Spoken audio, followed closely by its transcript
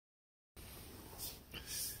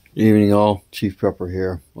Evening all, Chief Prepper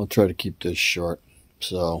here. I'll try to keep this short.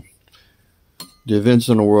 So, the events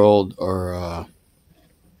in the world are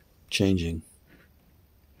changing.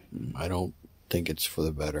 I don't think it's for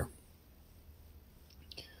the better.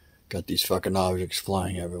 Got these fucking objects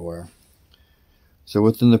flying everywhere. So,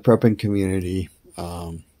 within the prepping community,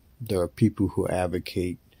 there are people who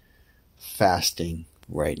advocate fasting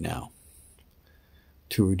right now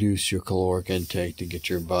to reduce your caloric intake to get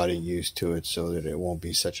your body used to it so that it won't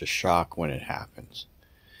be such a shock when it happens.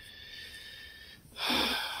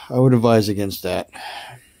 I would advise against that.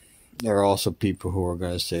 There are also people who are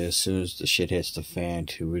going to say as soon as the shit hits the fan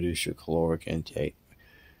to reduce your caloric intake.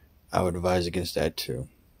 I would advise against that too.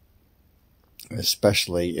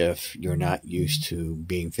 Especially if you're not used to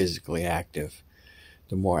being physically active.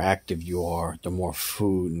 The more active you are, the more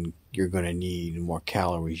food you're going to need, the more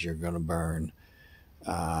calories you're going to burn.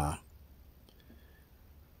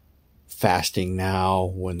 Fasting now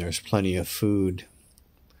when there's plenty of food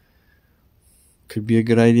could be a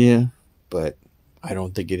good idea, but I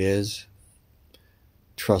don't think it is.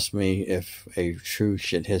 Trust me, if a true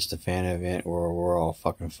shit hits the fan event where we're all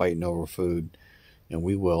fucking fighting over food, and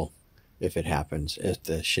we will if it happens, if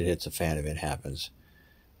the shit hits the fan event happens,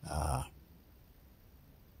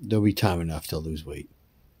 there'll be time enough to lose weight.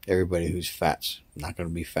 Everybody who's fat's not going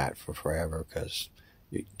to be fat for forever because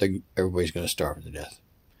everybody's going to starve to death.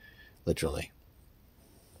 Literally.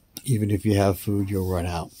 Even if you have food, you'll run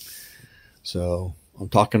out. So I'm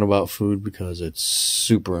talking about food because it's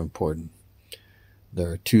super important. There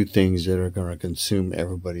are two things that are going to consume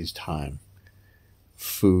everybody's time.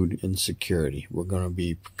 Food and security. We're going to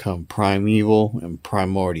become primeval and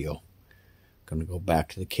primordial. Going to go back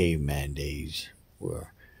to the caveman days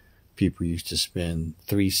where people used to spend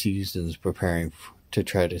 3 seasons preparing to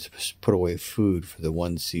try to put away food for the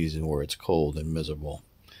one season where it's cold and miserable.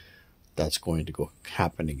 That's going to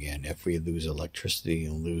happen again if we lose electricity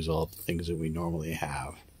and lose all the things that we normally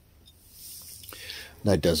have.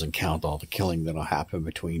 That doesn't count all the killing that'll happen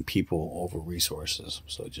between people over resources.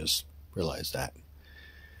 So just realize that.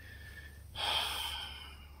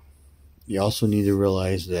 You also need to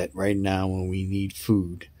realize that right now when we need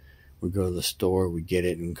food, we go to the store, we get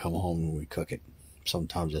it, and come home and we cook it.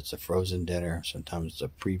 Sometimes it's a frozen dinner. Sometimes it's a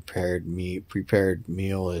prepared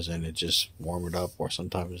meal, as in it just warm it up, or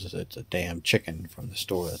sometimes it's a damn chicken from the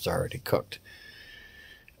store that's already cooked.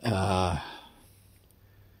 Right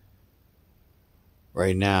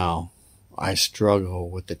now, I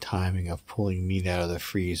struggle with the timing of pulling meat out of the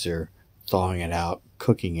freezer, thawing it out,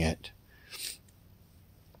 cooking it,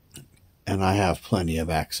 and I have plenty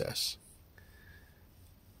of access.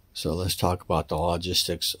 So let's talk about the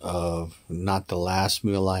logistics of not the last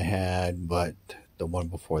meal I had, but the one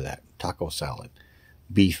before that. Taco salad.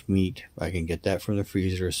 Beef meat. I can get that from the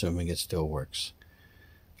freezer, assuming it still works.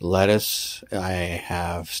 Lettuce. I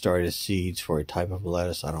have started seeds for a type of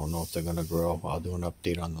lettuce. I don't know if they're going to grow. I'll do an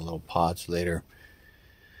update on the little pods later.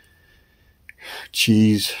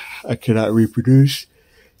 Cheese. I cannot reproduce.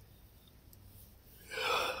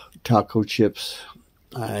 Taco chips.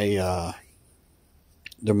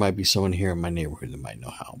 There might be someone here in my neighborhood that might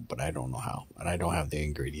know how, but I don't know how, and I don't have the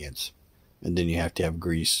ingredients. And then you have to have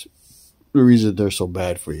grease. The reason they're so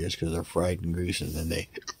bad for you is because they're fried in grease and then they,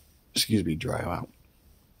 dry out.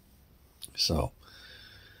 So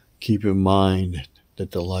keep in mind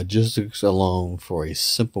that the logistics alone for a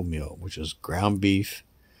simple meal, which is ground beef,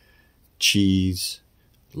 cheese,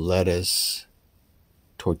 lettuce,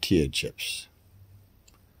 tortilla chips,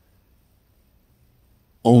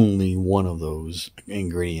 only one of those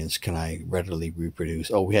ingredients can I readily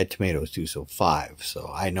reproduce. Oh, we had tomatoes too, so 5.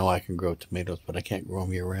 So I know I can grow tomatoes, but I can't grow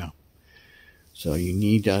them year round. So you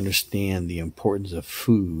need to understand the importance of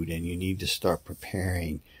food, and you need to start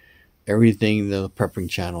preparing everything the prepping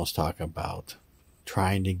channels talk about,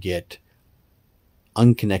 trying to get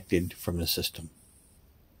unconnected from the system.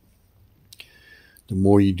 The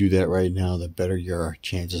more you do that right now, the better your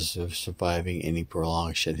chances of surviving any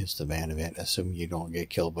prolonged shit hits the fan event, assuming you don't get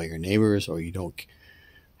killed by your neighbors, or you don't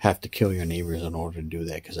have to kill your neighbors in order to do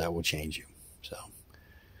that, because that will change you. So,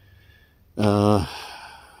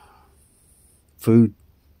 food,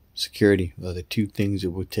 security are the two things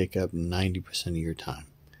that will take up 90% of your time.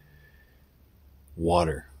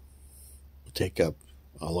 Water will take up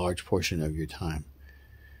a large portion of your time.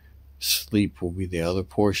 Sleep will be the other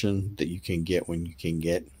portion that you can get when you can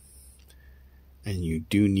get. And you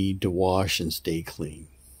do need to wash and stay clean.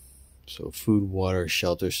 So food, water,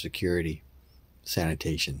 shelter, security,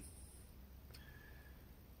 sanitation,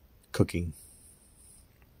 cooking,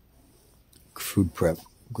 food prep,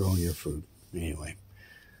 growing your food. Anyway,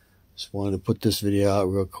 just wanted to put this video out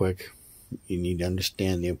real quick. You need to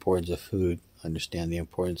understand the importance of food, understand the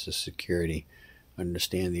importance of security,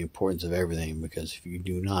 understand the importance of everything, because if you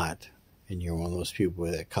do not, and you're one of those people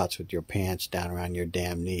that cuts with your pants down around your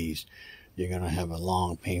damn knees, you're going to have a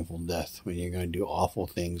long, painful death when you're going to do awful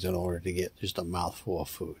things in order to get just a mouthful of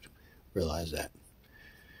food. Realize that.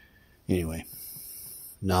 Anyway,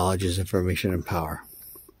 knowledge is information and power.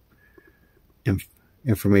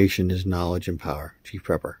 Information is knowledge and power. Chief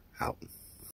Prepper, out.